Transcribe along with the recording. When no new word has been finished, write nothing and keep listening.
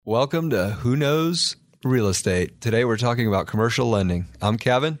Welcome to Who Knows Real Estate. Today we're talking about commercial lending. I'm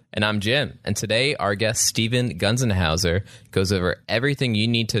Kevin. And I'm Jim. And today our guest, Steven Gunzenhauser, goes over everything you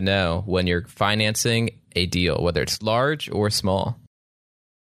need to know when you're financing a deal, whether it's large or small.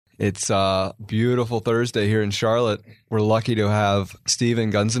 It's a beautiful Thursday here in Charlotte. We're lucky to have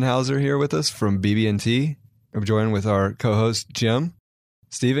Steven Gunzenhauser here with us from BB&T. I'm joined with our co-host, Jim.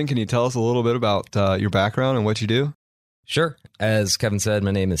 Steven, can you tell us a little bit about your background and what you do? Sure. As Kevin said,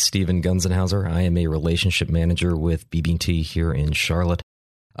 my name is Steven Gunzenhauser. I am a relationship manager with BB&T here in Charlotte.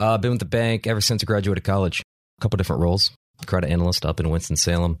 I've been with the bank ever since I graduated college. A couple different roles. Credit analyst up in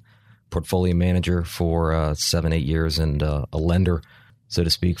Winston-Salem, portfolio manager for 7-8 years, and a lender, so to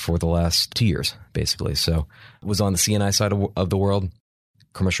speak, for the last 2 years, basically. So I was on the C&I side of the world,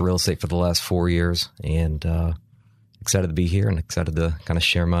 commercial real estate for the last 4 years, and excited to be here and excited to kind of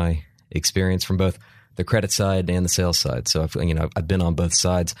share my experience from both the credit side and the sales side. So I've been on both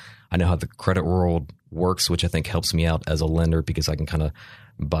sides. I know how the credit world works, which I think helps me out as a lender because I can kind of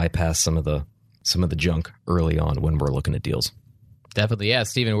bypass some of the junk early on when we're looking at deals. Definitely. Yeah,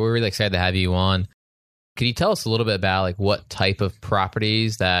 Steven, we're really excited to have you on. Could you tell us a little bit about like what type of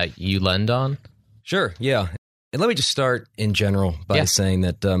properties that you lend on? Sure. Yeah. And let me just start in general by saying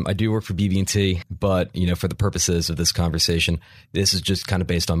that I do work for BB&T, but for the purposes of this conversation, this is just kind of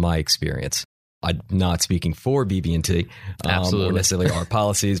based on my experience. I'm not speaking for BB&T or necessarily our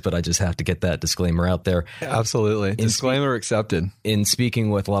policies, but I just have to get that disclaimer out there. Absolutely. Disclaimer accepted. In speaking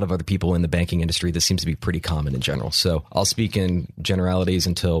with a lot of other people in the banking industry, this seems to be pretty common in general. So I'll speak in generalities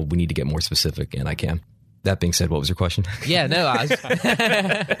until we need to get more specific, and I can. That being said, what was your question? Yeah, no.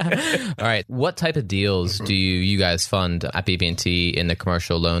 All right. What type of deals do you guys fund at BB&T in the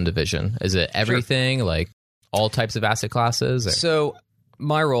commercial loan division? Is it everything, like all types of asset classes? Or? So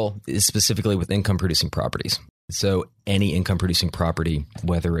my role is specifically with income-producing properties. So any income-producing property,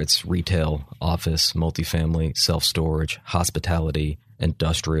 whether it's retail, office, multifamily, self-storage, hospitality,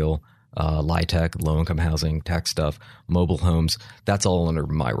 industrial, LIHTC, low-income housing, tax stuff, mobile homes, that's all under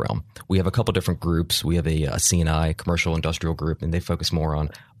my realm. We have a couple different groups. We have a C&I, commercial industrial group, and they focus more on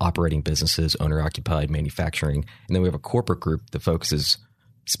operating businesses, owner-occupied manufacturing. And then we have a corporate group that focuses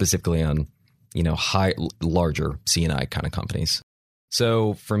specifically on, larger C&I kind of companies.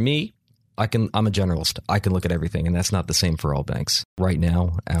 So for me, I'm a generalist. I can look at everything, and that's not the same for all banks. Right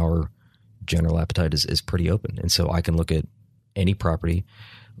now, our general appetite is pretty open, and so I can look at any property,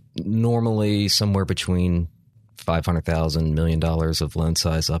 normally somewhere between $500,000 million of loan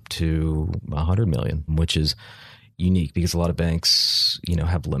size up to $100 million, which is unique because a lot of banks,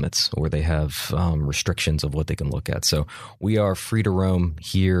 have limits or they have restrictions of what they can look at. So we are free to roam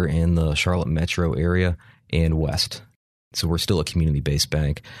here in the Charlotte metro area and west. So we're still a community-based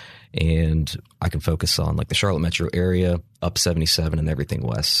bank, and I can focus on like the Charlotte metro area, up 77 and everything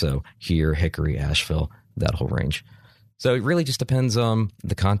west. So here, Hickory, Asheville, that whole range. So it really just depends on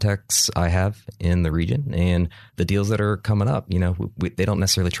the contacts I have in the region and the deals that are coming up. They don't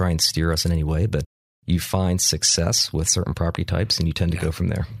necessarily try and steer us in any way, but you find success with certain property types and you tend to go from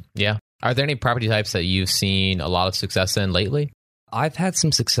there. Yeah. Are there any property types that you've seen a lot of success in lately? I've had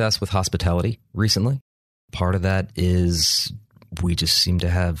some success with hospitality recently. Part of that is we just seem to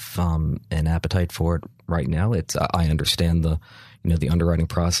have an appetite for it right now. I understand the underwriting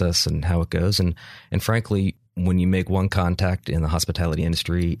process and how it goes, and frankly, when you make one contact in the hospitality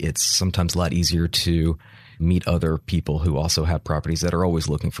industry, it's sometimes a lot easier to meet other people who also have properties that are always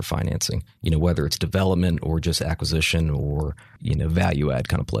looking for financing. Whether it's development or just acquisition or value add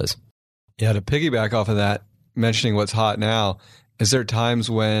kind of plays. Yeah, to piggyback off of that, mentioning what's hot now, is there times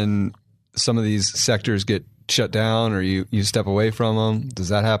when some of these sectors get shut down or you step away from them? Does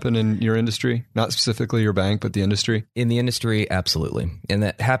that happen in your industry? Not specifically your bank, but the industry? In the industry, absolutely. And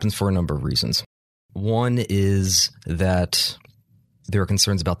that happens for a number of reasons. One is that there are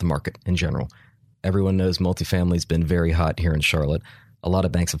concerns about the market in general. Everyone knows multifamily has been very hot here in Charlotte. A lot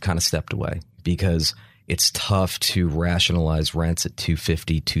of banks have kind of stepped away because it's tough to rationalize rents at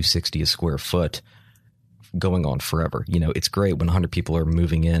 $250, $260 a square foot going on forever. It's great when 100 people are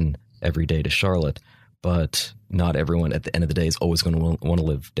moving in every day to Charlotte, but not everyone at the end of the day is always going to want to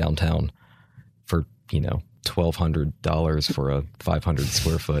live downtown for, $1,200 for a 500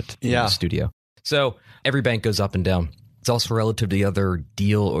 square foot studio. So every bank goes up and down. It's also relative to the other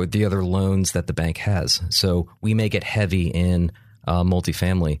deal or the other loans that the bank has. So we may get heavy in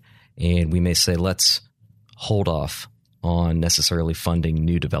multifamily, and we may say, let's hold off on necessarily funding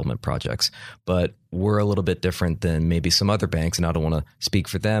new development projects. But we're a little bit different than maybe some other banks, and I don't want to speak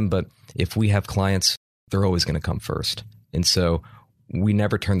for them, but if we have clients, they're always going to come first. And so we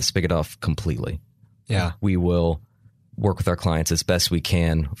never turn the spigot off completely. Yeah. We will work with our clients as best we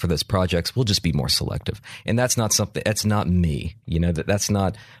can for those projects. We'll just be more selective. And that's not something, that's not me, that's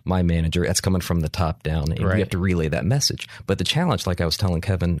not my manager. That's coming from the top down. And we have to relay that message. But the challenge, like I was telling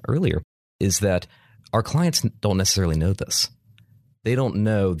Kevin earlier, is that our clients don't necessarily know this. They don't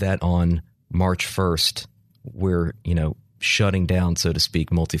know that on March 1st, we're, shutting down, so to speak,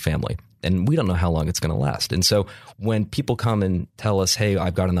 multifamily. And we don't know how long it's going to last. And so when people come and tell us, hey,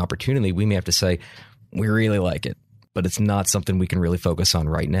 I've got an opportunity, we may have to say, we really like it, but it's not something we can really focus on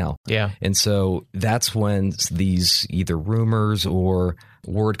right now. Yeah. And so that's when these either rumors or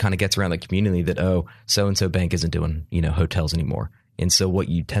word kind of gets around the community that, oh, so-and-so bank isn't doing, hotels anymore. And so what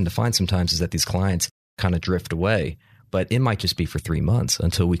you tend to find sometimes is that these clients kind of drift away. But it might just be for 3 months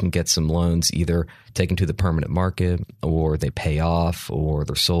until we can get some loans either taken to the permanent market or they pay off or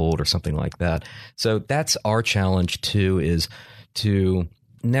they're sold or something like that. So that's our challenge too, is to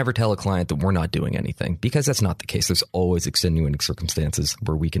never tell a client that we're not doing anything, because that's not the case. There's always extenuating circumstances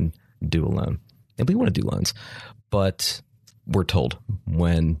where we can do a loan, and we want to do loans, but we're told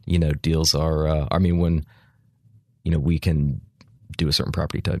when, deals are, when, we can do a certain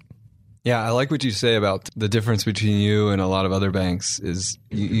property type. Yeah, I like what you say about the difference between you and a lot of other banks is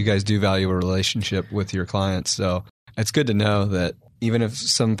you guys do value a relationship with your clients. So it's good to know that even if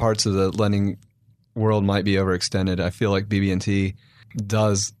some parts of the lending world might be overextended, I feel like BB&T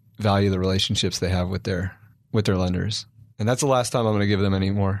does value the relationships they have with their lenders. And that's the last time I'm going to give them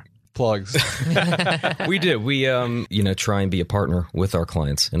any more plugs. We do. We, try and be a partner with our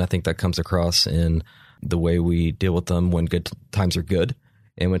clients. And I think that comes across in the way we deal with them when good times are good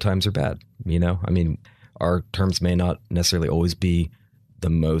and when times are bad. Our terms may not necessarily always be the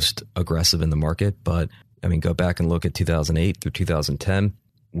most aggressive in the market, but go back and look at 2008 through 2010,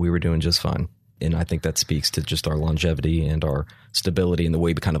 we were doing just fine. And I think that speaks to just our longevity and our stability and the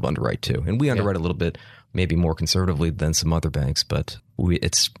way we kind of underwrite too. And we underwrite a little bit, maybe more conservatively than some other banks, but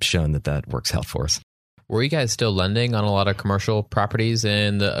it's shown that works out for us. Were you guys still lending on a lot of commercial properties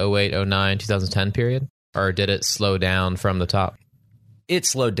in the 08, 09, 2010 period? Or did it slow down from the top? It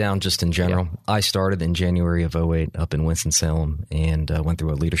slowed down just in general. Yeah. I started in January of 08 up in Winston-Salem and went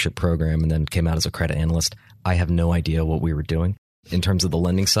through a leadership program and then came out as a credit analyst. I have no idea what we were doing. In terms of the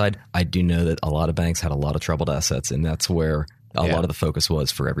lending side, I do know that a lot of banks had a lot of troubled assets, and that's where a lot of the focus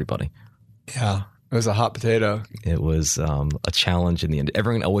was for everybody. Yeah. It was a hot potato. It was a challenge in the end.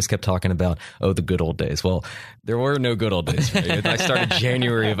 Everyone always kept talking about, the good old days. Well, there were no good old days. Right? I started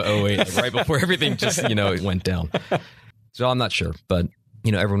January of 08, right before everything just, went down. So I'm not sure, but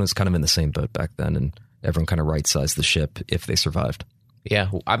everyone was kind of in the same boat back then, and everyone kind of right-sized the ship if they survived.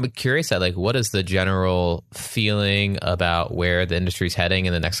 Yeah, I'm curious at what is the general feeling about where the industry's heading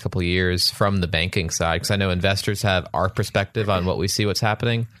in the next couple of years from the banking side? Because I know investors have our perspective on what we see, what's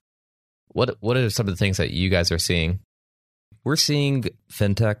happening. What are some of the things that you guys are seeing? We're seeing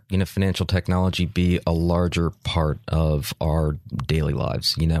fintech, financial technology be a larger part of our daily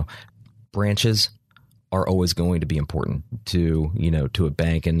lives. Branches are always going to be important to a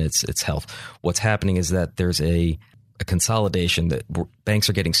bank and its health. What's happening is that there's a consolidation that banks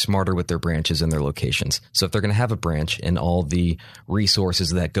are getting smarter with their branches and their locations. So if they're going to have a branch and all the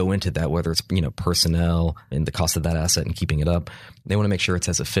resources that go into that, whether it's personnel and the cost of that asset and keeping it up, they want to make sure it's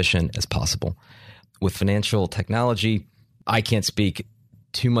as efficient as possible. With financial technology, I can't speak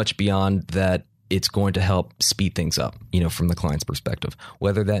too much beyond that. It's going to help speed things up, from the client's perspective.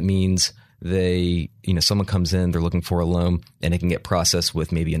 Whether that means someone comes in, they're looking for a loan, and it can get processed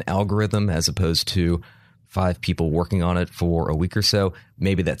with maybe an algorithm as opposed to 5 people working on it for a week or so,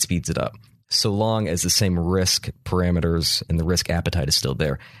 maybe that speeds it up. So long as the same risk parameters and the risk appetite is still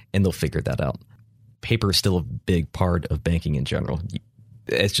there, and they'll figure that out. Paper is still a big part of banking in general.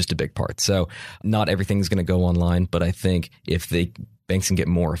 It's just a big part. So not everything is going to go online, but I think if banks can get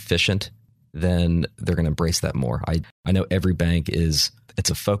more efficient, then they're going to embrace that more. I know every bank it's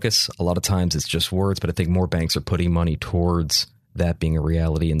a focus. A lot of times it's just words, but I think more banks are putting money towards that being a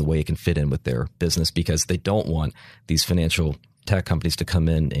reality and the way it can fit in with their business, because they don't want these financial tech companies to come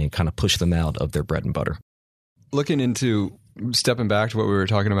in and kind of push them out of their bread and butter. Looking into stepping back to what we were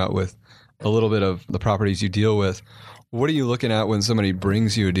talking about with a little bit of the properties you deal with, what are you looking at when somebody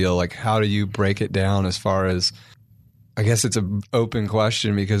brings you a deal? Like, how do you break it down as far as, I guess it's an open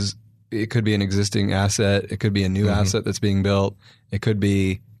question because it could be an existing asset. It could be a new asset that's being built. It could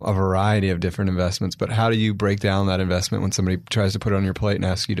be a variety of different investments. But how do you break down that investment when somebody tries to put it on your plate and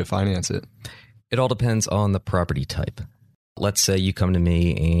asks you to finance it? It all depends on the property type. Let's say you come to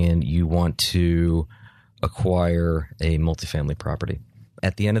me and you want to acquire a multifamily property.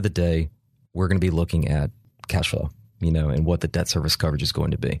 At the end of the day, we're going to be looking at cash flow, and what the debt service coverage is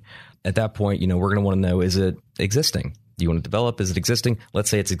going to be. At that point, we're going to want to know, is it existing? Do you want to develop? Is it existing? Let's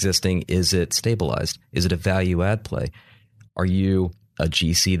say it's existing. Is it stabilized? Is it a value add play? Are you a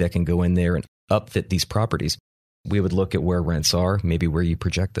GC that can go in there and upfit these properties? We would look at where rents are, maybe where you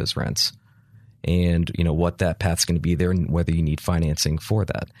project those rents, and what that path's going to be there, and whether you need financing for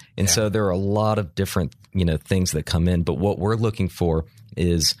that. And so there are a lot of different things that come in. But what we're looking for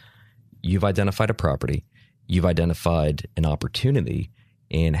is you've identified a property, you've identified an opportunity,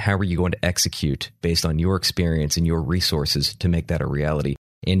 and how are you going to execute based on your experience and your resources to make that a reality?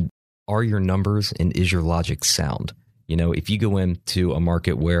 And are your numbers and is your logic sound? If you go into a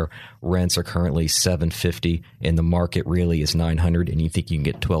market where rents are currently $750 and the market really is $900 and you think you can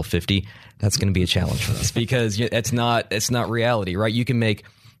get $1,250, that's going to be a challenge for us because it's not reality, right? You can make,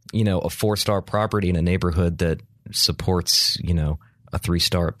 a 4-star property in a neighborhood that supports, a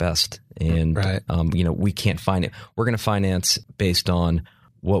 3-star at best. And, we can't find it. We're going to finance based on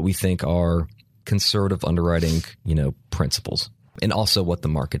what we think are conservative underwriting, principles. And also what the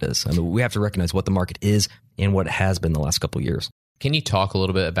market is. I mean, we have to recognize what the market is and what it has been the last couple of years. Can you talk a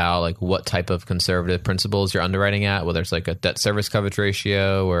little bit about like what type of conservative principles you're underwriting at, whether it's like a debt service coverage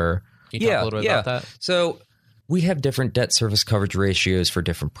ratio or can you talk a little bit about that? So we have different debt service coverage ratios for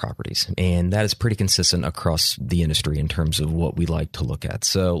different properties, and that is pretty consistent across the industry in terms of what we like to look at.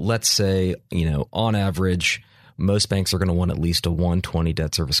 So let's say, on average, most banks are going to want at least a 120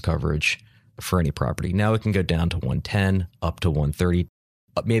 debt service coverage for any property. Now it can go down to 110, up to 130,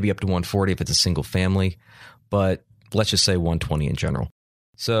 maybe up to 140 if it's a single family, but let's just say 120 in general.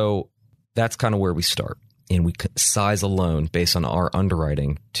 So that's kind of where we start. And we size a loan based on our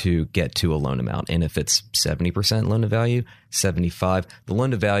underwriting to get to a loan amount. And if it's 70% loan to value, 75, the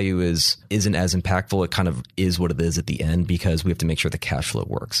loan to value isn't as impactful. It kind of is what it is at the end because we have to make sure the cash flow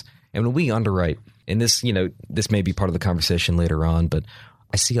works. And when we underwrite, and this may be part of the conversation later on, but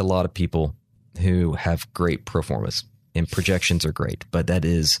I see a lot of people who have great pro formas and projections are great, but that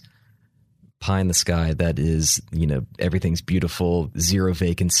is pie in the sky. That is, everything's beautiful, zero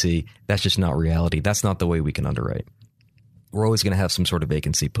vacancy. That's just not reality. That's not the way we can underwrite. We're always going to have some sort of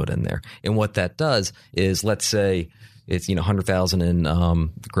vacancy put in there. And what that does is, let's say it's, $100,000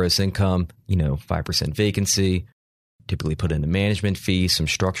 in gross income, 5% vacancy, typically put in a management fee, some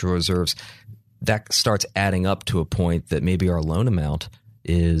structural reserves. That starts adding up to a point that maybe our loan amount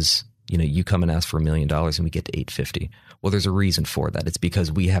is, you come and ask for $1 million and we get to $850. Well, there's a reason for that. It's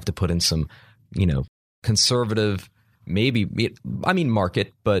because we have to put in some, conservative,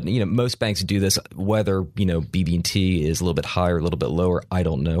 market, but, most banks do this, whether, BB&T is a little bit higher, a little bit lower, I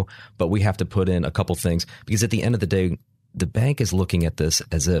don't know. But we have to put in a couple things because at the end of the day, the bank is looking at this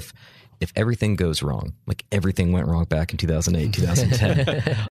as if everything goes wrong, like everything went wrong back in 2008,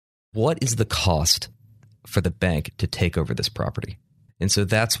 2010, what is the cost for the bank to take over this property? And so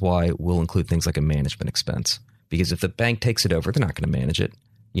that's why we'll include things like a management expense. Because if the bank takes it over, they're not going to manage it.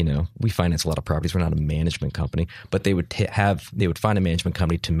 We finance a lot of properties. We're not a management company, but they would find a management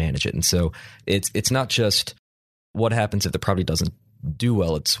company to manage it. And so it's not just what happens if the property doesn't do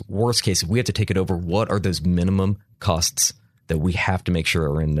well. It's worst case, if we have to take it over, what are those minimum costs that we have to make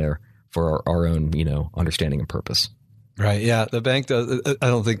sure are in there for our own, understanding and purpose. Right. Yeah. The bank does. I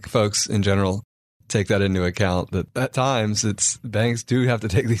don't think folks in general take that into account, that at times banks do have to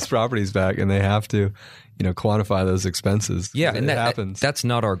take these properties back and they have to, quantify those expenses. Yeah. And that happens. That's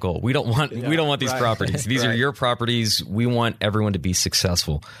not our goal. We don't want these properties. These are your properties. We want everyone to be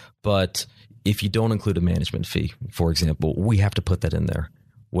successful. But if you don't include a management fee, for example, we have to put that in there,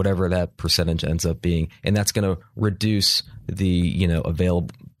 whatever that percentage ends up being. And that's going to reduce the,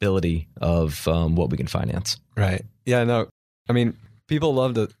 availability of what we can finance. Right. Yeah, no, I mean, people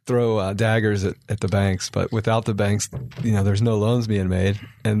love to throw daggers at the banks, but without the banks, there's no loans being made,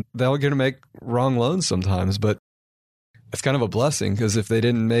 and they're going to make wrong loans sometimes. But it's kind of a blessing because if they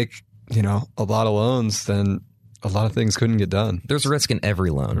didn't make, a lot of loans, then a lot of things couldn't get done. There's a risk in every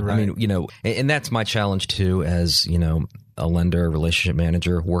loan. Right. I mean, and that's my challenge too, as a lender, relationship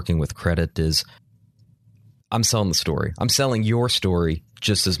manager, working with credit is. I'm selling the story. I'm selling your story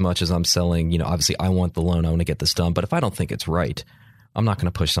just as much as I'm selling, obviously I want the loan. I want to get this done. But if I don't think it's right, I'm not going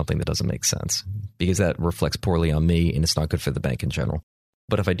to push something that doesn't make sense because that reflects poorly on me and it's not good for the bank in general.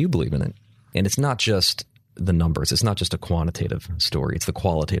 But if I do believe in it, and it's not just the numbers, it's not just a quantitative story, it's the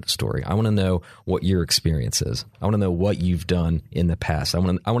qualitative story. I want to know what your experience is. I want to know what you've done in the past. I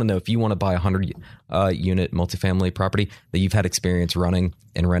want to know if you want to buy a 100 unit multifamily property that you've had experience running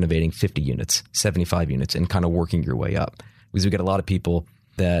and renovating 50 units, 75 units, and kind of working your way up. Because we get a lot of people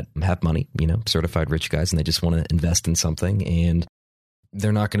that have money, certified rich guys, and they just want to invest in something and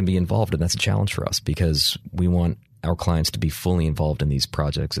they're not going to be involved. And that's a challenge for us because we want our clients to be fully involved in these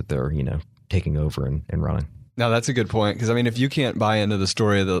projects that they're, taking over and running. No, that's a good point. Because, I mean, if you can't buy into the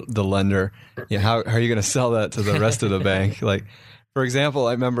story of the lender, how are you going to sell that to the rest of the bank? Like, for example,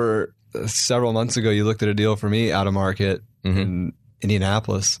 I remember several months ago, you looked at a deal for me out of market in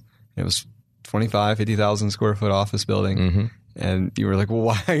Indianapolis. It was 50,000 square foot office building. And you were like, well,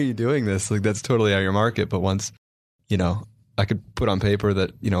 why are you doing this? Like, that's totally out of your market. But once, I could put on paper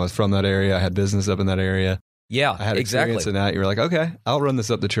that, I was from that area. I had business up in that area. Yeah, I had experience in that. You were like, okay, I'll run this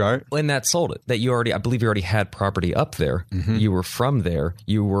up the chart. And that sold it. I believe you already had property up there. You were from there.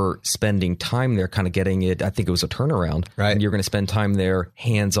 You were spending time there kind of getting it. I think it was a turnaround. Right. And you're going to spend time there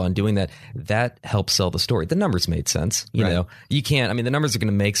hands-on doing that. That helps sell the story. The numbers made sense. You know, you can't, the numbers are going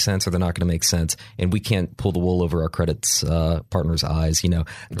to make sense or they're not going to make sense. And we can't pull the wool over our credits partners' eyes. They're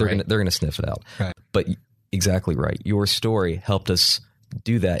going to sniff it out. Right. But exactly right. Your story helped us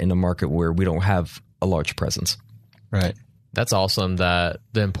do that in a market where we don't have a large presence. Right. That's awesome, that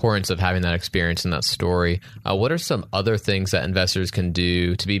the importance of having that experience and that story. What are some other things that investors can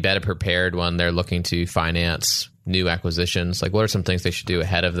do to be better prepared when they're looking to finance new acquisitions? Like, what are some things they should do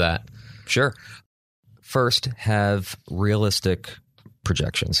ahead of that? Sure. First, have realistic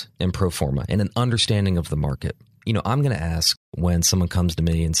projections and pro forma and an understanding of the market. I'm going to ask when someone comes to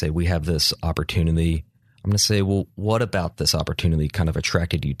me and say, we have this opportunity, I'm going to say, well, what about this opportunity kind of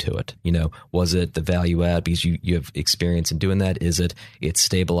attracted you to it? Was it the value add because you have experience in doing that? Is it's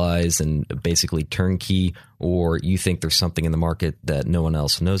stabilized and basically turnkey, or you think there's something in the market that no one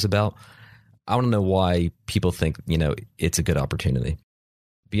else knows about? I want to know why people think, it's a good opportunity.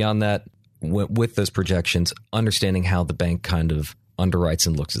 Beyond that, with those projections, understanding how the bank kind of underwrites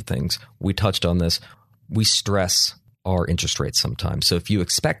and looks at things. We touched on this. We stress our interest rates sometimes. So if you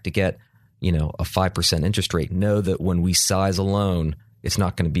expect to get a 5% interest rate, know that when we size a loan, it's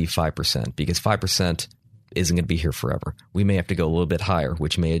not going to be 5% because 5% isn't going to be here forever. We may have to go a little bit higher,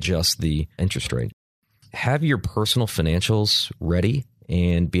 which may adjust the interest rate. Have your personal financials ready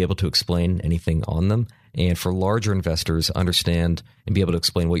and be able to explain anything on them. And for larger investors, understand and be able to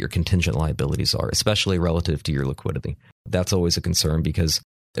explain what your contingent liabilities are, especially relative to your liquidity. That's always a concern because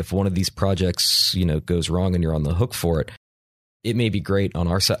if one of these projects, goes wrong and you're on the hook for it, it may be great on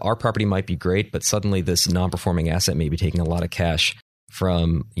our side. Our property might be great, but suddenly this non-performing asset may be taking a lot of cash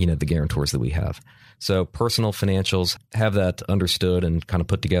from, the guarantors that we have. So personal financials, have that understood and kind of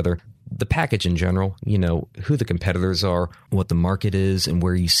put together. The package in general, who the competitors are, what the market is, and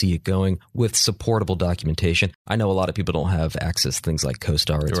where you see it going with supportable documentation. I know a lot of people don't have access to things like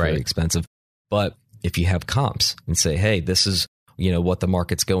CoStar. It's very expensive. But if you have comps and say, hey, this is, what the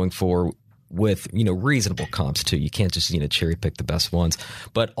market's going for, with, reasonable comps too. You can't just, cherry pick the best ones,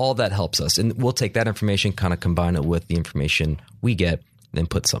 but all that helps us. And we'll take that information, kind of combine it with the information we get and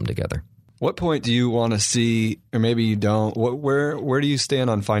put something together. What point do you want to see, or maybe you don't, where do you stand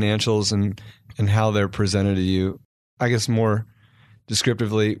on financials and how they're presented to you? I guess more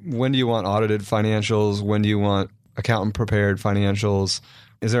descriptively, when do you want audited financials? When do you want accountant prepared financials?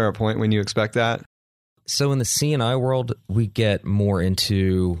 Is there a point when you expect that? So in the C&I world, we get more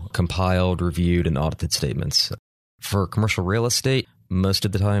into compiled, reviewed, and audited statements. For commercial real estate, most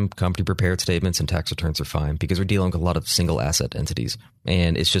of the time, company prepared statements and tax returns are fine because we're dealing with a lot of single asset entities.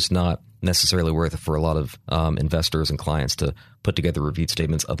 And it's just not necessarily worth it for a lot of investors and clients to put together reviewed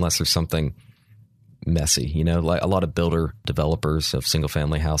statements unless there's something messy. Like a lot of builder developers of single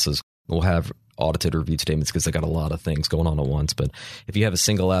family houses will have audited reviewed statements because they got a lot of things going on at once. But if you have a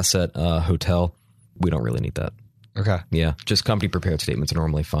single asset hotel, we don't really need that. Okay. Yeah. Just company prepared statements are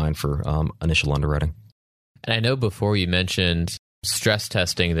normally fine for initial underwriting. And I know before you mentioned stress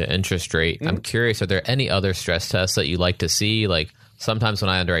testing the interest rate. I'm curious, are there any other stress tests that you like to see? Like sometimes when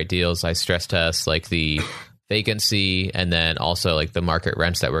I underwrite deals, I stress test like the vacancy and then also like the market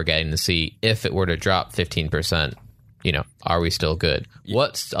rents that we're getting to see if it were to drop 15%, are we still good?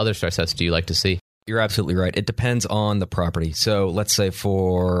 What other stress tests do you like to see? You're absolutely right. It depends on the property. So let's say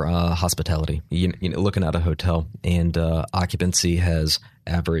for hospitality, looking at a hotel and occupancy has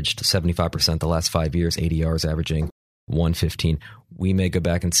averaged 75% the last 5 years, ADR is averaging 115. We may go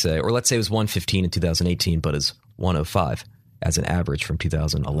back and say, or let's say it was 115 in 2018, but it's 105 as an average from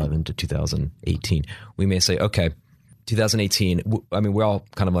 2011 to 2018. We may say, okay, 2018, we all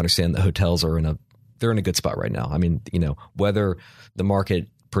kind of understand that hotels are they're in a good spot right now. Whether the market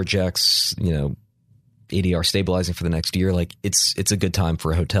projects, ADR stabilizing for the next year, like it's a good time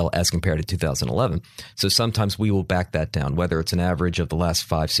for a hotel as compared to 2011. So sometimes we will back that down, whether it's an average of the last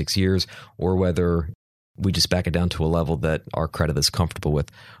 5-6 years or whether we just back it down to a level that our credit is comfortable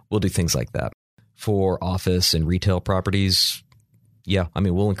with. We'll do things like that. For office and retail properties, yeah,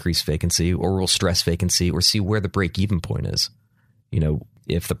 we'll increase vacancy or we'll stress vacancy or see where the break-even point is.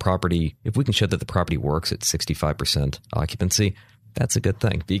 if we can show that the property works at 65% occupancy, that's a good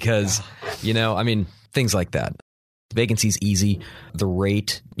thing because, things like that. Vacancy is easy. The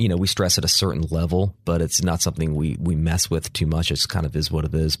rate, we stress at a certain level, but it's not something we mess with too much. It kind of is what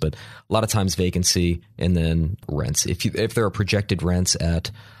it is. But a lot of times vacancy and then rents. If there are projected rents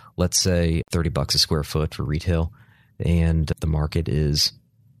at, let's say, $30 a square foot for retail and the market is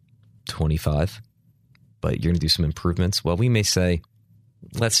 25, but you're going to do some improvements, well, we may say,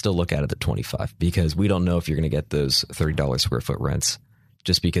 let's still look at it at 25 because we don't know if you're going to get those $30 square foot rents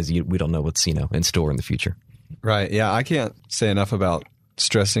just because we don't know what's, in store in the future. Right. Yeah. I can't say enough about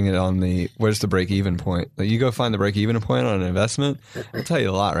stressing it on where's the break-even point. You go find the break-even point on an investment, it'll tell you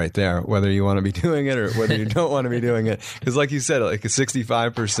a lot right there, whether you want to be doing it or whether you don't want to be doing it. Because like you said, like a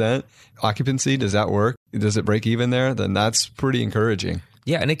 65% occupancy, does that work? Does it break even there? Then that's pretty encouraging.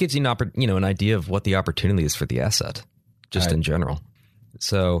 Yeah. And it gives you an idea of what the opportunity is for the asset just in general.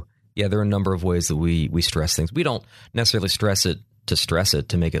 So yeah, there are a number of ways that we stress things. We don't necessarily stress it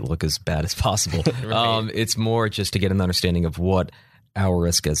to make it look as bad as possible. Right. It's more just to get an understanding of what our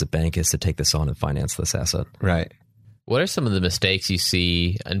risk as a bank is to take this on and finance this asset. Right. What are some of the mistakes you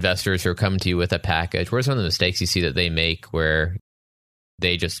see investors who are coming to you with a package? What are some of the mistakes you see that they make where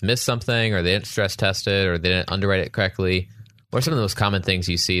they just missed something or they didn't stress test it or they didn't underwrite it correctly? What are some of the most common things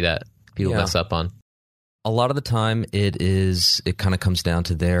you see that people mess up on? A lot of the time it kind of comes down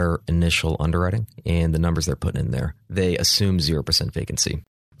to their initial underwriting and the numbers they're putting in there. They assume 0% vacancy.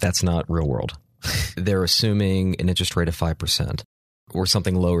 That's not real world. They're assuming an interest rate of 5% or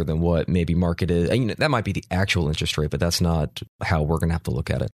something lower than what maybe market is. That might be the actual interest rate, but that's not how we're going to have to look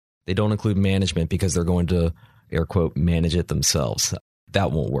at it. They don't include management because they're going to, air quote, manage it themselves.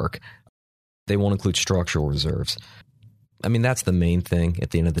 That won't work. They won't include structural reserves. That's the main thing at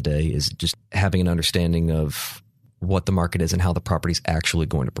the end of the day is just having an understanding of what the market is and how the property is actually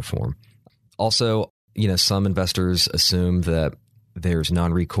going to perform. Also, some investors assume that there's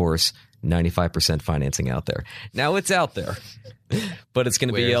non-recourse 95% financing out there. Now it's out there, but it's going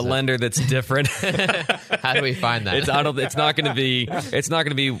to be a lender that's different. How do we find that? It's not going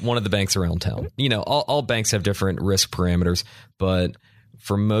to be one of the banks around town. All banks have different risk parameters, but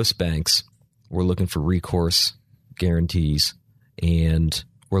for most banks, we're looking for recourse guarantees, and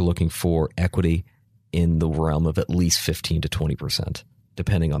we're looking for equity in the realm of at least 15 to 20%,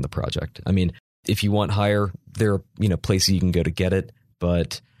 depending on the project. If you want higher, there are places you can go to get it,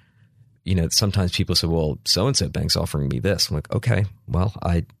 but sometimes people say, well, so-and-so bank's offering me this. I'm like, okay, well,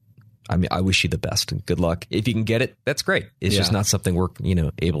 I wish you the best and good luck. If you can get it, that's great. It's just not something we're,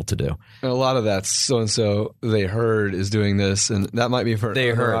 able to do. And a lot of that so-and-so they heard is doing this, and that might be for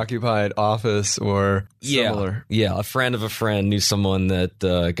an occupied office or similar. Yeah. A friend of a friend knew someone that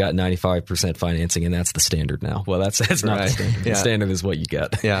got 95% financing, and that's the standard now. Well, that's not the standard. The standard is what you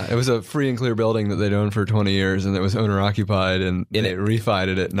get. Yeah. It was a free and clear building that they'd owned for 20 years, and it was owner occupied, and they refied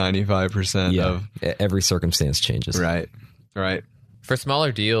it at 95% of. Every circumstance changes. Right. For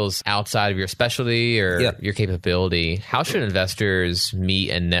smaller deals outside of your specialty or your capability, how should investors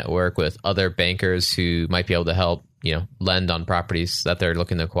meet and network with other bankers who might be able to help, lend on properties that they're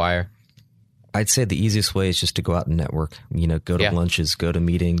looking to acquire? I'd say the easiest way is just to go out and network. Go to lunches, go to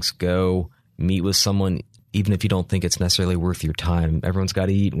meetings, go meet with someone, even if you don't think it's necessarily worth your time. Everyone's got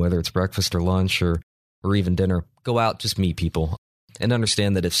to eat, whether it's breakfast or lunch or even dinner. Go out, just meet people, and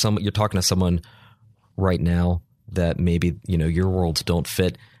understand that if you're talking to someone right now that maybe, your worlds don't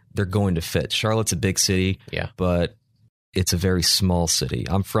fit, they're going to fit. Charlotte's a big city, but it's a very small city.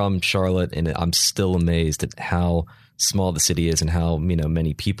 I'm from Charlotte, and I'm still amazed at how small the city is and how,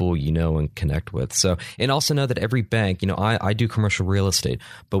 many people and connect with. So, and also know that every bank, I do commercial real estate,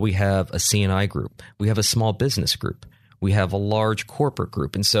 but we have a C&I group. We have a small business group. We have a large corporate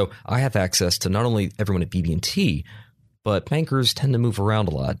group. And so I have access to not only everyone at BB&T, but bankers tend to move around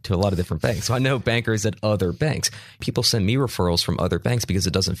a lot to a lot of different banks. So I know bankers at other banks. People send me referrals from other banks because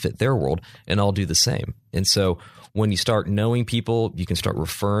it doesn't fit their world, and I'll do the same. And so when you start knowing people, you can start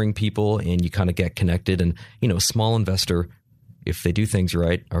referring people, and you kind of get connected. And, a small investor, if they do things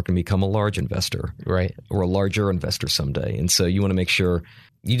right, are going to become a large investor, right, or a larger investor someday. And so you want to make sure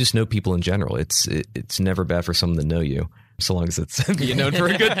you just know people in general. It's never bad for someone to know you, so long as it's being known for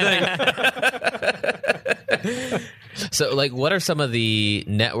a good thing. So, what are some of the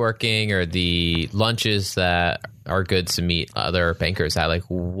networking or the lunches that are good to meet other bankers at?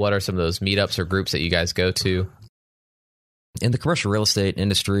 What are some of those meetups or groups that you guys go to? In the commercial real estate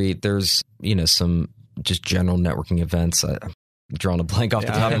industry, there's, some just general networking events. I'm drawing a blank off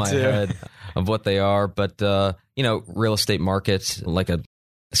the top of my head of what they are. But, real estate markets, like a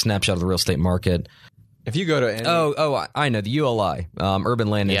snapshot of the real estate market. If you go to any, I know the ULI, Urban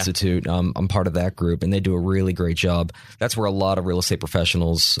Land Yeah. Institute. I'm part of that group, and they do a really great job. That's where a lot of real estate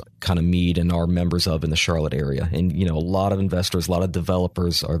professionals kind of meet and are members of in the Charlotte area. And a lot of investors, a lot of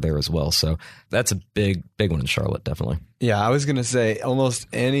developers are there as well. So that's a big one in Charlotte, definitely. yeah, I was going to say almost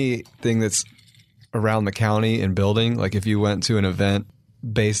anything that's around the county and building. Like if you went to an event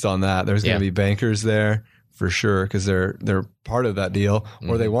based on that, there's going Yeah. to be bankers there for sure because they're part of that deal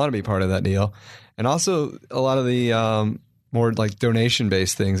or they want to be part of that deal. And also a lot of the more like donation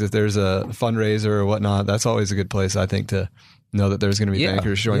based things. If there's a fundraiser or whatnot, that's always a good place, I think, to know that there's going to be Yeah,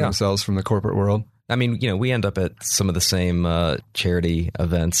 bankers showing yeah. themselves from the corporate world. I mean, we end up at some of the same charity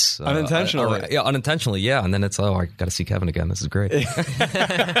events. Unintentionally. Unintentionally, yeah. And then it's, I got to see Kevin again. This is great.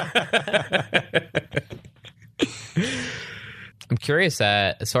 I'm curious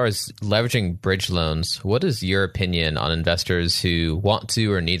that as far as leveraging bridge loans, what is your opinion on investors who want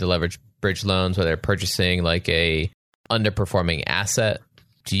to or need to leverage bridge loans, whether they're purchasing like a underperforming asset?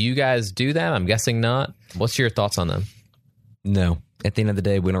 Do you guys do that? I'm guessing not. What's your thoughts on them? No. At the end of the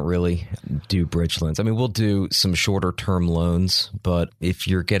day, we don't really do bridge loans. I mean, we'll do some shorter term loans, but if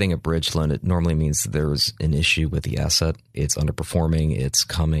you're getting a bridge loan, it normally means that there's an issue with the asset. It's underperforming. It's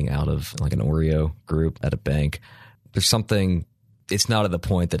coming out of like an Oreo group at a bank. There's something, it's not at the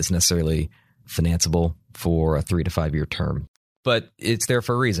point that it's necessarily financeable for a 3 to 5 year term. But it's there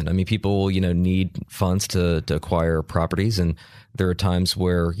for a reason. I mean, people, need funds to acquire properties. And there are times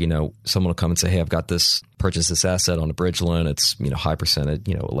where, someone will come and say, hey, I've got purchase this asset on a bridge loan. It's, high percentage,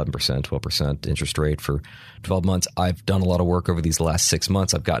 11%, 12% interest rate for 12 months. I've done a lot of work over these last 6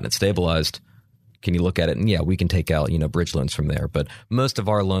 months. I've gotten it stabilized. Can you look at it? And yeah, we can take out, bridge loans from there. But most of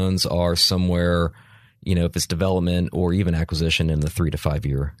our loans are somewhere, if it's development or even acquisition in the 3 to 5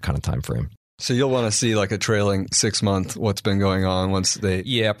 year kind of time frame. So you'll want to see like a trailing 6 month, what's been going on once they...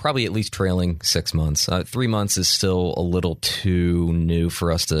 Yeah, probably at least trailing 6 months. 3 months is still a little too new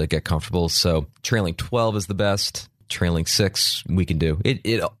for us to get comfortable. So trailing 12 is the best. Trailing 6 we can do.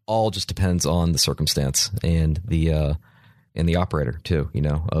 It all just depends on the circumstance and the operator too,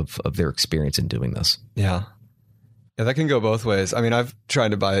 of their experience in doing this. Yeah. Yeah, that can go both ways. I mean, I've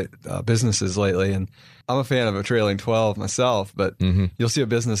tried to buy businesses lately, and I'm a fan of a trailing 12 myself. But you'll see a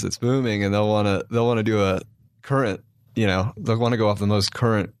business that's booming, and they'll want to do a current. They'll want to go off the most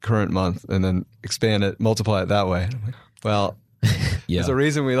current month, and then expand it, multiply it that way. I'm like, well, there's a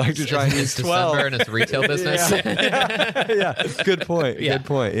reason we like to try and use 12. December and it's retail business. Yeah. Good point. Good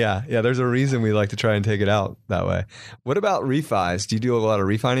point. Yeah. There's a reason we like to try and take it out that way. What about refis? Do you do a lot of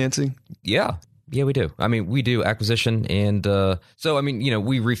refinancing? Yeah, we do. I mean, we do acquisition. And so, I mean,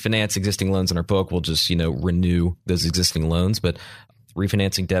 we refinance existing loans in our book. We'll just, renew those existing loans. But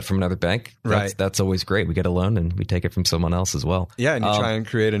refinancing debt from another bank, that's always great. We get a loan and we take it from someone else as well. Yeah, and you try and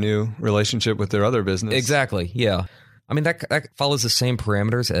create a new relationship with their other business. Exactly. Yeah. I mean, that follows the same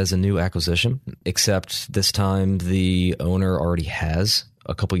parameters as a new acquisition, except this time the owner already has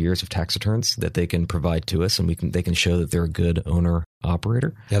a couple years of tax returns that they can provide to us, and they can show that they're a good owner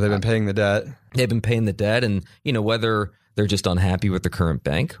operator. Yeah, they've been paying the debt. They've been paying the debt, and whether they're just unhappy with the current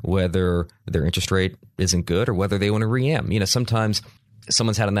bank, whether their interest rate isn't good, or whether they want to re-am. Sometimes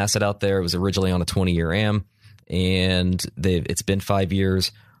someone's had an asset out there. It was originally on a 20-year am, and it's been 5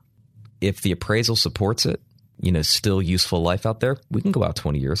 years. If the appraisal supports it, still useful life out there, we can go out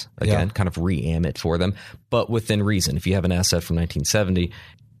 20 years again, kind of re-am it for them, but within reason. If you have an asset from 1970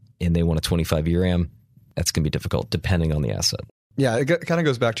 and they want a 25-year am, that's going to be difficult depending on the asset. Yeah, it kind of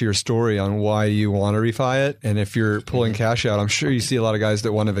goes back to your story on why you want to refi it. And if you're pulling cash out, I'm sure you see a lot of guys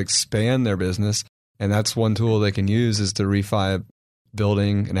that want to expand their business. And that's one tool they can use is to refi a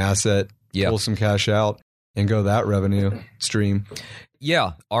building, an asset, pull some cash out and go that revenue stream.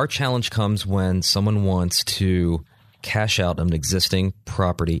 Yeah, our challenge comes when someone wants to cash out an existing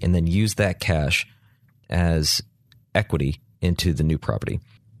property and then use that cash as equity into the new property.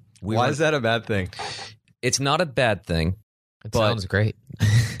 Why is that a bad thing? It's not a bad thing. It sounds great.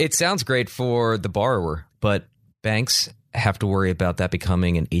 It sounds great for the borrower, but banks have to worry about that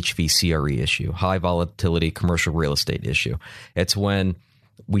becoming an HVCRE issue, high volatility commercial real estate issue. It's when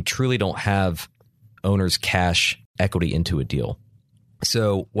we truly don't have owners cash equity into a deal.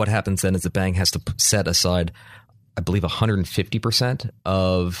 So what happens then is the bank has to set aside, I believe, 150%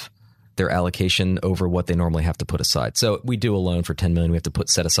 of their allocation over what they normally have to put aside. So we do a loan for $10 million. We have to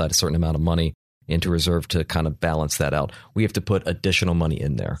set aside a certain amount of money into reserve to kind of balance that out. We have to put additional money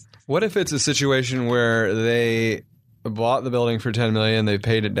in there. What if it's a situation where they bought the building for $10 million, they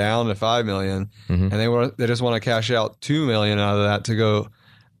paid it down to $5 million, and they just want to cash out $2 million out of that to go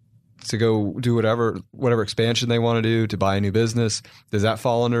do whatever expansion they want to do, to buy a new business? Does that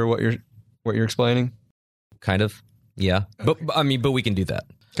fall under what you're explaining? kind of. Yeah. But we can do that.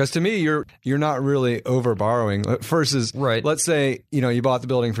 Because to me, you're not really over borrowing. Versus, Right. let's say you bought the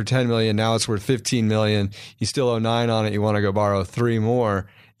building for $10 million, now it's worth $15 million. You still owe $9 million on it. You want to go borrow $3 million more.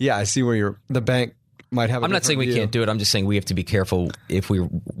 Yeah, I see where the bank might have. I'm not saying we can't do it. I'm just saying we have to be careful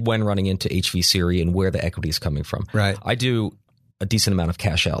when running into HV Series and where the equity is coming from. Right. I do a decent amount of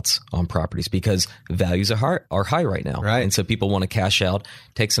cash outs on properties because values are high right now. Right. And so people want to cash out,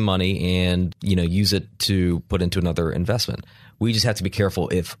 take some money and, use it to put into another investment. We just have to be careful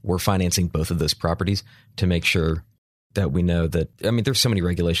if we're financing both of those properties to make sure that we know that, there's so many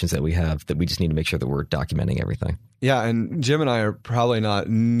regulations that we have that we just need to make sure that we're documenting everything. Yeah, and Jim and I are probably not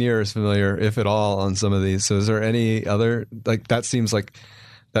near as familiar, if at all, on some of these. So is there any other, that seems like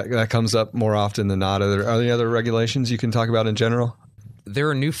that comes up more often than not. Are there any other regulations you can talk about in general? There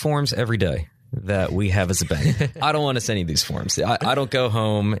are new forms every day that we have as a bank. I don't want to send you these forms. I don't go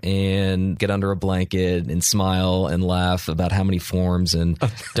home and get under a blanket and smile and laugh about how many forms and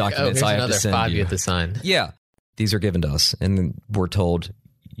documents I have to send you. Another 5 you have to sign. Yeah. These are given to us, and we're told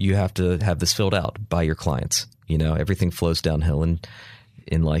you have to have this filled out by your clients. Everything flows downhill, and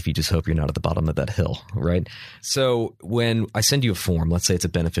in life, you just hope you're not at the bottom of that hill, right? So when I send you a form, let's say it's a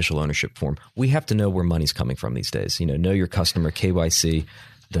beneficial ownership form, we have to know where money's coming from these days. Know your customer, KYC,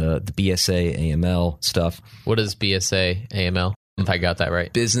 the BSA, AML stuff. What is BSA, AML? If I got that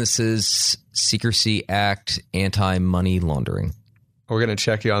right. Businesses Secrecy Act, anti-money laundering. We're going to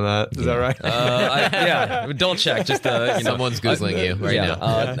check you on that. Is that right? Yeah, don't check. Just someone's Googling you right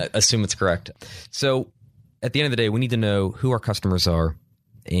now. Assume it's correct. So at the end of the day, we need to know who our customers are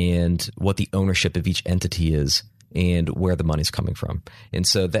and what the ownership of each entity is and where the money's coming from. And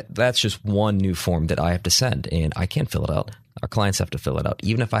so that's just one new form that I have to send, and I can't fill it out. Our clients have to fill it out.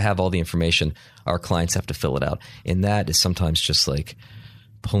 Even if I have all the information, our clients have to fill it out. And that is sometimes just like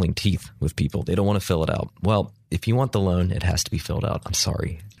pulling teeth with people. They don't want to fill it out. Well, if you want the loan, it has to be filled out. I'm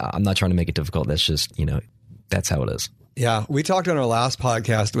sorry. I'm not trying to make it difficult. That's just, that's how it is. Yeah. We talked on our last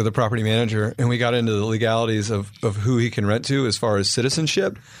podcast with a property manager, and we got into the legalities of who he can rent to as far as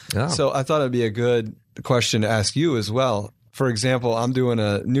citizenship. Oh. So I thought it'd be a good question to ask you as well. For example, I'm doing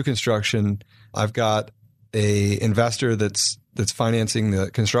a new construction. I've got a investor that's financing the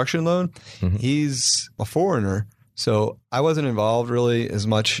construction loan. Mm-hmm. He's a foreigner. So I wasn't involved really as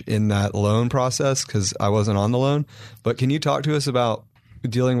much in that loan process because I wasn't on the loan. But can you talk to us about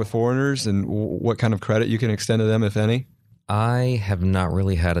dealing with foreigners and what kind of credit you can extend to them, if any? I have not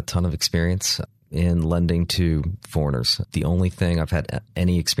really had a ton of experience in lending to foreigners. The only thing I've had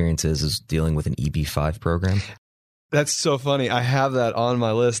any experience is dealing with an EB-5 program. That's so funny. I have that on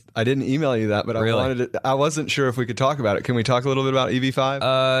my list. I didn't email you that, but really? I wasn't sure if we could talk about it. Can we talk a little bit about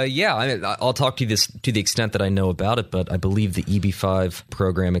EB-5? Yeah, I'll talk to you to the extent that I know about it, but I believe the EB-5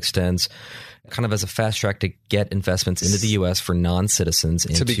 program extends kind of as a fast track to get investments into the U.S. for non-citizens.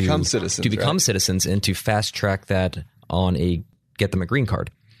 And to become citizens. To become citizens and to fast track that get them a green card.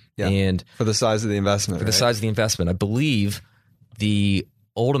 Yeah, and for the size of the investment. For the size of the investment. I believe the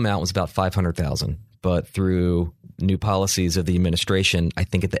old amount was about $500,000, but through new policies of the administration, I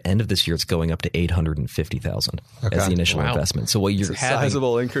think at the end of this year, it's going up to $850,000 as the initial investment. So what you're having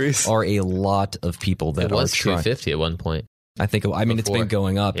sizable increase are a lot of people that it was $250 at one point. It's been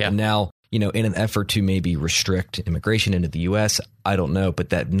going up, and now in an effort to maybe restrict immigration into the U.S., I don't know, but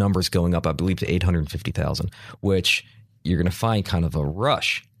that number's going up, I believe, to $850,000, which you're going to find kind of a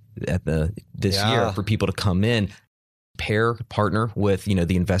rush at this year for people to come in, partner with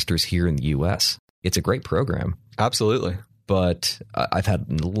the investors here in the U.S. It's a great program. Absolutely. But I've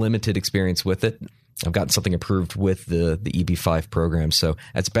had limited experience with it. I've gotten something approved with the EB-5 program. So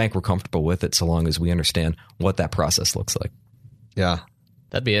as a bank, we're comfortable with it so long as we understand what that process looks like. Yeah.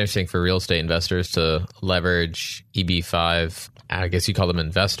 That'd be interesting for real estate investors to leverage EB-5. I guess you call them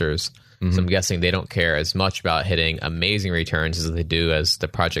investors. Mm-hmm. So I'm guessing they don't care as much about hitting amazing returns as they do as the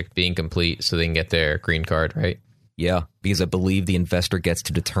project being complete so they can get their green card, right? Yeah, because I believe the investor gets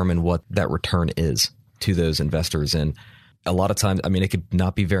to determine what that return is to those investors. And a lot of times, it could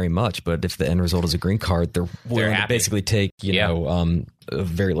not be very much, but if the end result is a green card, they're willing to basically take, a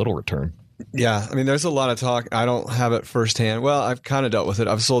very little return. Yeah. There's a lot of talk. I don't have it firsthand. Well, I've kind of dealt with it.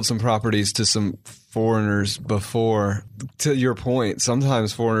 I've sold some properties to some foreigners before. To your point,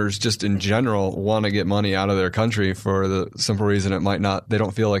 sometimes foreigners just in general want to get money out of their country for the simple reason they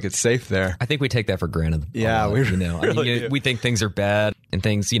don't feel like it's safe there. I think we take that for granted. Yeah, we really do. We think things are bad and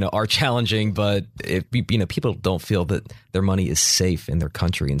things, are challenging, but people don't feel that their money is safe in their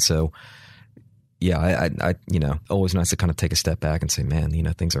country. And so, yeah, I always nice to kind of take a step back and say, man,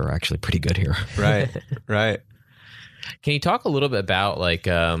 things are actually pretty good here. Right, right. Can you talk a little bit about, like,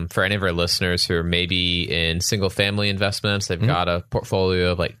 for any of our listeners who are maybe in single family investments, they've got a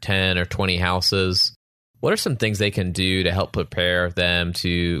portfolio of like 10 or 20 houses. What are some things they can do to help prepare them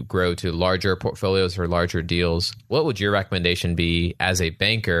to grow to larger portfolios or larger deals? What would your recommendation be as a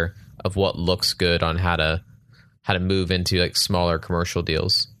banker of what looks good on how to move into like smaller commercial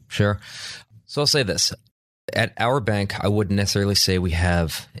deals? Sure. So I'll say this. At our bank, I wouldn't necessarily say we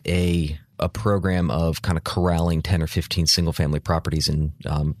have a program of kind of corralling 10 or 15 single family properties and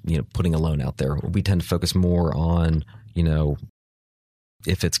putting a loan out there. We tend to focus more on,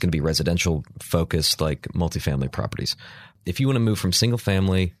 if it's going to be residential focused, like multifamily properties. If you want to move from single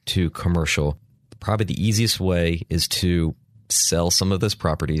family to commercial, probably the easiest way is to sell some of those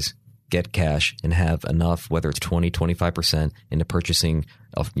properties, get cash, and have enough, whether it's 20, 25%, into purchasing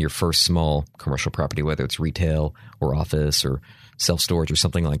of your first small commercial property, whether it's retail or office or self-storage or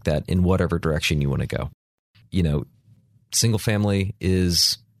something like that, in whatever direction you want to go. Single family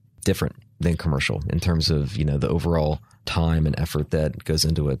is different than commercial in terms of, the overall time and effort that goes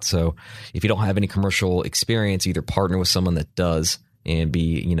into it. So if you don't have any commercial experience, either partner with someone that does and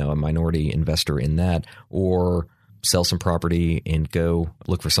be, a minority investor in that, or sell some property and go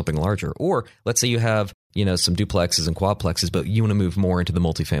look for something larger. Or let's say you have, some duplexes and quadplexes, but you want to move more into the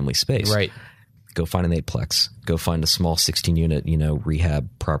multifamily space. Right. Go find an 8-plex. Go find a small 16-unit, rehab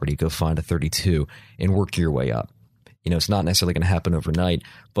property. Go find a 32 and work your way up. It's not necessarily going to happen overnight,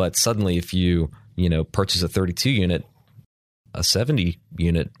 but suddenly if you, purchase a 32-unit, a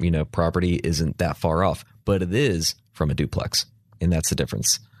 70-unit, property isn't that far off, but it is from a duplex, and that's the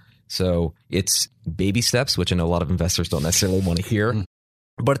difference. So it's baby steps, which I know a lot of investors don't necessarily want to hear,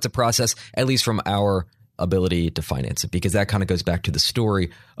 but it's a process, at least from our ability to finance it, because that kind of goes back to the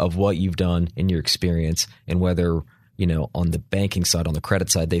story of what you've done in your experience and whether, on the banking side, on the credit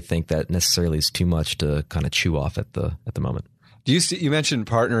side, they think that necessarily is too much to kind of chew off at the moment. Do you mentioned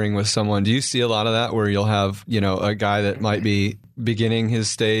partnering with someone. Do you see a lot of that where you'll have, a guy that might be beginning his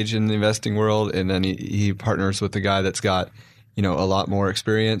stage in the investing world, and then he partners with the guy that's got, a lot more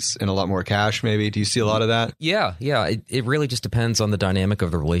experience and a lot more cash maybe? Do you see a lot of that? Yeah. It really just depends on the dynamic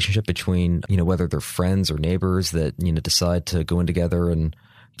of the relationship between, whether they're friends or neighbors that, decide to go in together. And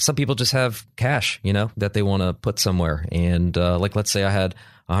some people just have cash, that they want to put somewhere. And let's say I had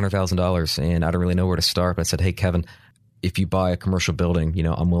 $100,000 and I don't really know where to start. But I said, hey, Kevin, if you buy a commercial building,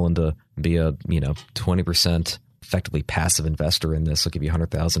 I'm willing to be a, 20% effectively passive investor in this. I'll give you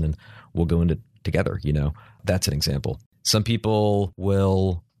 $100,000 and we'll go into together. That's an example. Some people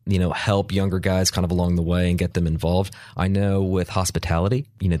will, help younger guys kind of along the way and get them involved. I know with hospitality,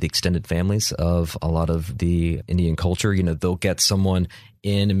 the extended families of a lot of the Indian culture, they'll get someone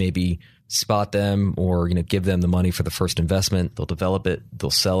in and maybe spot them or, give them the money for the first investment. They'll develop it, they'll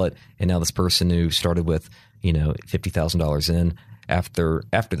sell it. And now this person who started with, $50,000 in, after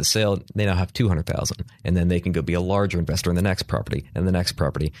the sale, they now have $200,000, and then they can go be a larger investor in the next property and the next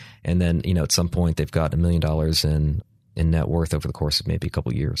property. And then, at some point they've got $1 million in net worth over the course of maybe a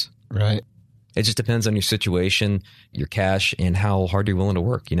couple of years. Right. It just depends on your situation, your cash, and how hard you're willing to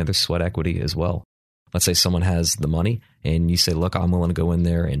work. There's sweat equity as well. Let's say someone has the money and you say, look, I'm willing to go in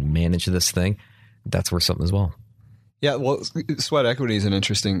there and manage this thing. That's worth something as well. Yeah. Well, sweat equity is an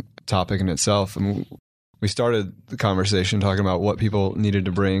interesting topic in itself. I mean, we started the conversation talking about what people needed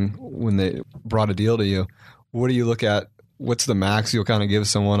to bring when they brought a deal to you. What do you look at? What's the max you'll kind of give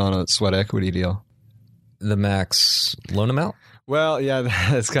someone on a sweat equity deal? The max loan amount? Well, yeah,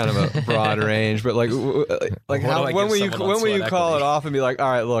 that's kind of a broad range, but when will you call it off and be like, all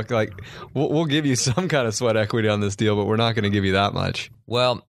right, look, we'll give you some kind of sweat equity on this deal, but we're not going to give you that much.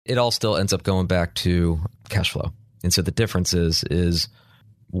 Well, it all still ends up going back to cash flow. And so the difference is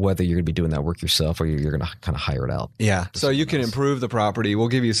whether you're going to be doing that work yourself or you're going to kind of hire it out. Yeah. So you can improve the property. We'll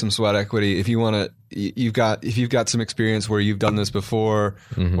give you some sweat equity. If you want to, if you've got some experience where you've done this before,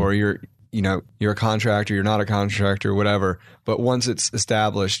 or you're a contractor, you're not a contractor, whatever. But once it's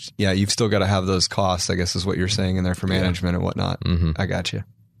established, yeah, you've still got to have those costs, I guess is what you're saying in there for management and whatnot. Mm-hmm. I got you.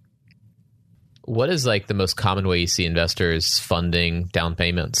 What is the most common way you see investors funding down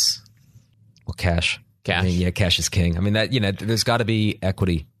payments? Well, cash. Cash. I mean, yeah, cash is king. I mean, that, there's got to be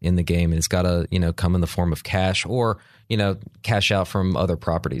equity in the game, and it's got to, come in the form of cash or, cash out from other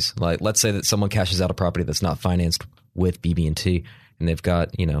properties. Like, let's say that someone cashes out a property that's not financed with BB&T and they've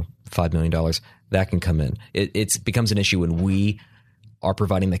got, $5 million, that can come in. It becomes an issue when we are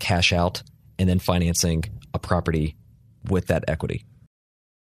providing the cash out and then financing a property with that equity.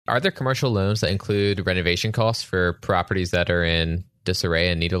 Are there commercial loans that include renovation costs for properties that are in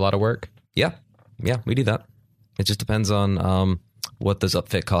disarray and need a lot of work? Yeah, we do that. It just depends on what those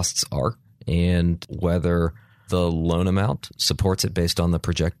upfit costs are and whether the loan amount supports it based on the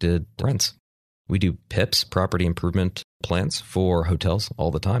projected rents. We do PIPs, property improvement plans, for hotels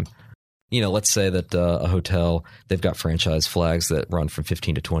all the time. Let's say that a hotel, they've got franchise flags that run from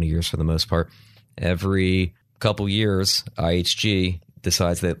 15 to 20 years for the most part. Every couple years, IHG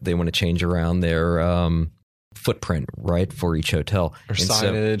decides that they want to change around their footprint, right, for each hotel. Or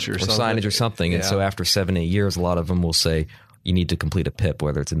signage or something. Yeah. And so after 7-8 years, a lot of them will say, you need to complete a PIP,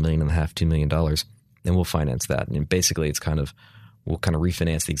 whether it's $1.5 million, $2 million, and we'll finance that. And basically, we'll kind of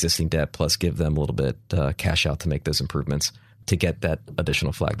refinance the existing debt plus give them a little bit cash out to make those improvements to get that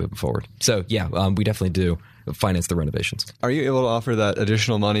additional flag moving forward. So yeah, we definitely do finance the renovations. Are you able to offer that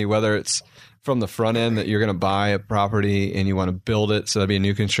additional money, whether it's from the front end that you're going to buy a property and you want to build it, so that'd be a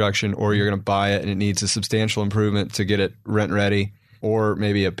new construction, or you're going to buy it and it needs a substantial improvement to get it rent ready, or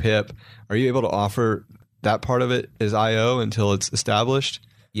maybe a PIP? Are you able to offer that part of it as IO until it's established?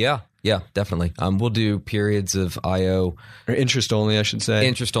 Yeah, definitely. We'll do periods of IO. Or interest only, I should say.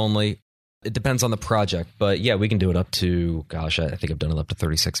 Interest only. It depends on the project, but yeah, we can do it up to, I think I've done it up to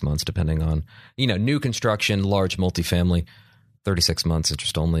 36 months, depending on, new construction, large multifamily. 36 months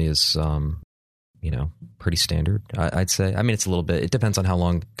interest only is, pretty standard, I'd say. I mean, it's a little bit, it depends on how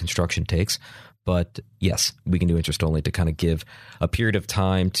long construction takes, but yes, we can do interest only to kind of give a period of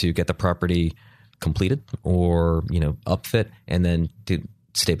time to get the property completed or, upfit, and then to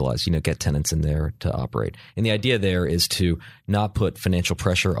stabilize, get tenants in there to operate. And the idea there is to not put financial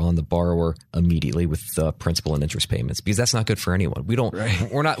pressure on the borrower immediately with principal and interest payments, because that's not good for anyone. We don't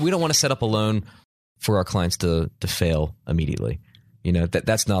want to set up a loan for our clients to fail immediately.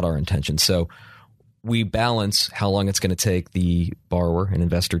 That's not our intention. So we balance how long it's going to take the borrower and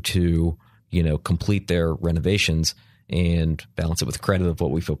investor to, complete their renovations, and balance it with credit of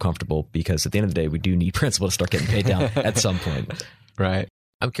what we feel comfortable, because at the end of the day, we do need principal to start getting paid down at some point. Right.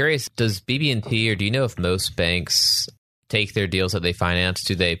 I'm curious, does BB&T, or do you know if most banks take their deals that they finance,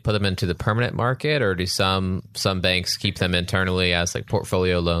 do they put them into the permanent market, or do some banks keep them internally as like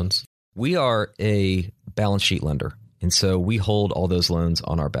portfolio loans? We are a balance sheet lender, and so we hold all those loans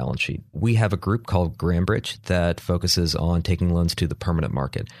on our balance sheet. We have a group called Grambridge that focuses on taking loans to the permanent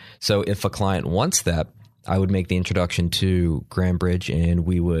market. So if a client wants that, I would make the introduction to Grambridge, and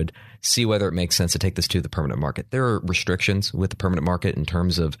we would see whether it makes sense to take this to the permanent market. There are restrictions with the permanent market in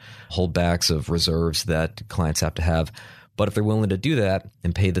terms of holdbacks of reserves that clients have to have. But if they're willing to do that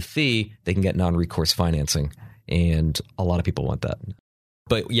and pay the fee, they can get non-recourse financing. And a lot of people want that.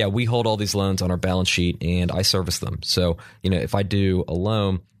 But yeah, we hold all these loans on our balance sheet, and I service them. So, if I do a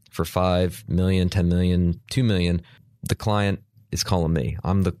loan for $5 million, $10 million, $2 million, the client is calling me.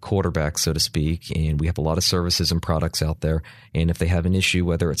 I'm the quarterback, so to speak, and we have a lot of services and products out there. And if they have an issue,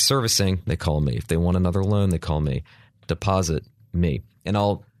 whether it's servicing, they call me. If they want another loan, they call me. Deposit, me. And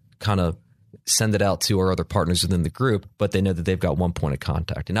I'll kind of send it out to our other partners within the group, but they know that they've got one point of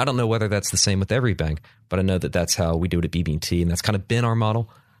contact. And I don't know whether that's the same with every bank, but I know that that's how we do it at BB&T, and that's kind of been our model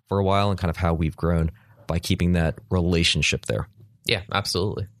for a while, and kind of how we've grown by keeping that relationship there. Yeah,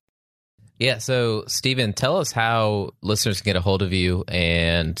 absolutely. Yeah. So, Stephen, tell us how listeners can get a hold of you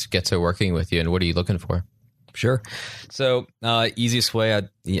and get to working with you, and what are you looking for? Sure. So, easiest way, I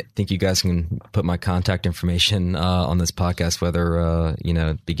think you guys can put my contact information on this podcast, whether,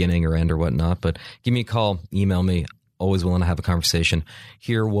 beginning or end or whatnot. But give me a call, email me. Always willing to have a conversation,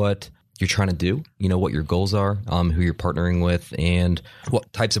 hear what you're trying to do, what your goals are, who you're partnering with, and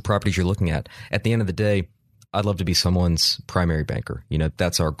what types of properties you're looking at. At the end of the day, I'd love to be someone's primary banker.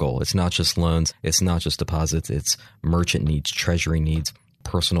 That's our goal. It's not just loans. It's not just deposits. It's merchant needs, treasury needs,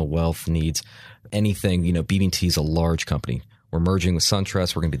 personal wealth needs, anything. BB&T is a large company. We're merging with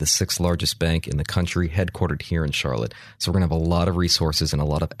SunTrust. We're going to be the 6th largest bank in the country, headquartered here in Charlotte. So we're going to have a lot of resources and a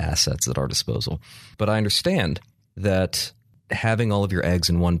lot of assets at our disposal. But I understand that having all of your eggs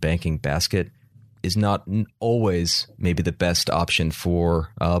in one banking basket is not always maybe the best option for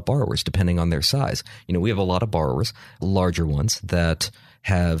borrowers, depending on their size. We have a lot of borrowers, larger ones, that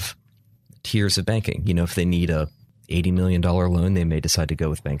have tiers of banking. If they need a $80 million loan, they may decide to go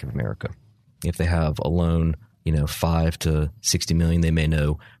with Bank of America. If they have a loan, $5 to $60 million, they may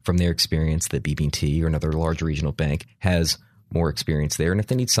know from their experience that BB&T or another large regional bank has more experience there. And if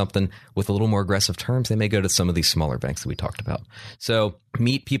they need something with a little more aggressive terms, they may go to some of these smaller banks that we talked about. So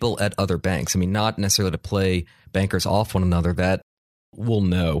meet people at other banks. Not necessarily to play bankers off one another. That we'll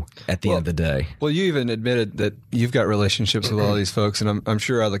know at the end of the day. Well, you even admitted that you've got relationships with all these folks, and I'm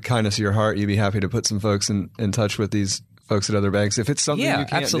sure out of the kindness of your heart, you'd be happy to put some folks in touch with these folks at other banks if it's something you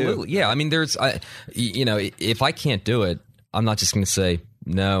can't absolutely. do. Yeah, there's, if I can't do it, I'm not just going to say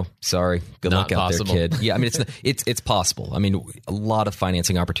No, sorry. Good Not luck out possible. there, kid. Yeah, I mean, it's possible. I mean, a lot of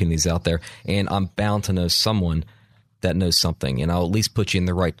financing opportunities out there, and I'm bound to know someone that knows something, and I'll at least put you in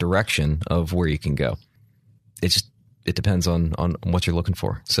the right direction of where you can go. It depends on what you're looking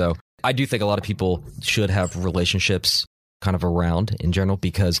for. So I do think a lot of people should have relationships kind of around in general,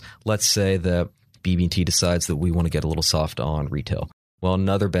 because let's say that BB&T decides that we want to get a little soft on retail. Well,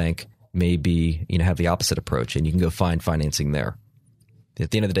 another bank maybe have the opposite approach, and you can go find financing there. At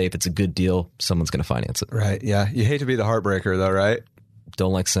the end of the day, if it's a good deal, someone's going to finance it. Right. Yeah. You hate to be the heartbreaker, though, right?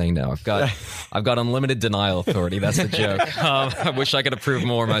 Don't like saying no. I've got unlimited denial authority. That's the joke. I wish I could approve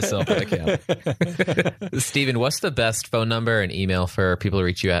more myself, but I can't. Stephen, what's the best phone number and email for people to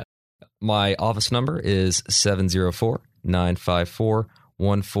reach you at? My office number is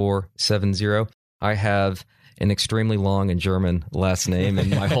 704-954-1470. I have an extremely long and German last name, and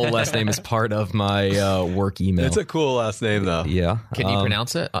my whole last name is part of my work email. It's a cool last name, though. Yeah. Can you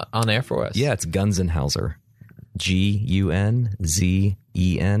pronounce it on air for us? Yeah, it's Gunzenhauser. Gunzenhauser.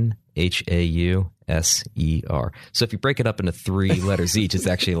 So if you break it up into 3 letters each, it's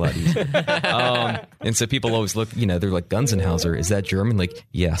actually a lot easier. And so people always look, they're like, Gunzenhauser, is that German? Like,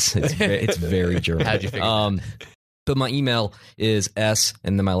 yes, it's very German. How'd you figure that? But my email is S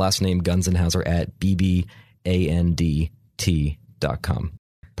and then my last name, Gunzenhauser, at bbanddt.com.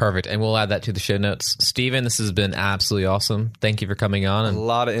 Perfect. And we'll add that to the show notes. Stephen, this has been absolutely awesome. Thank you for coming on. A And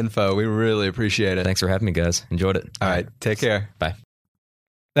lot of info. We really appreciate it. Thanks for having me, guys. Enjoyed it. All right. Take care. bye.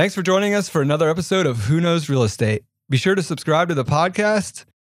 Thanks for joining us for another episode of Who Knows Real Estate. Be sure to subscribe to the podcast,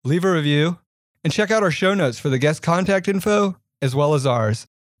 leave a review, and check out our show notes for the guest contact info as well as ours.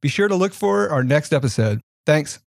 Be sure to look for our next episode. Thanks.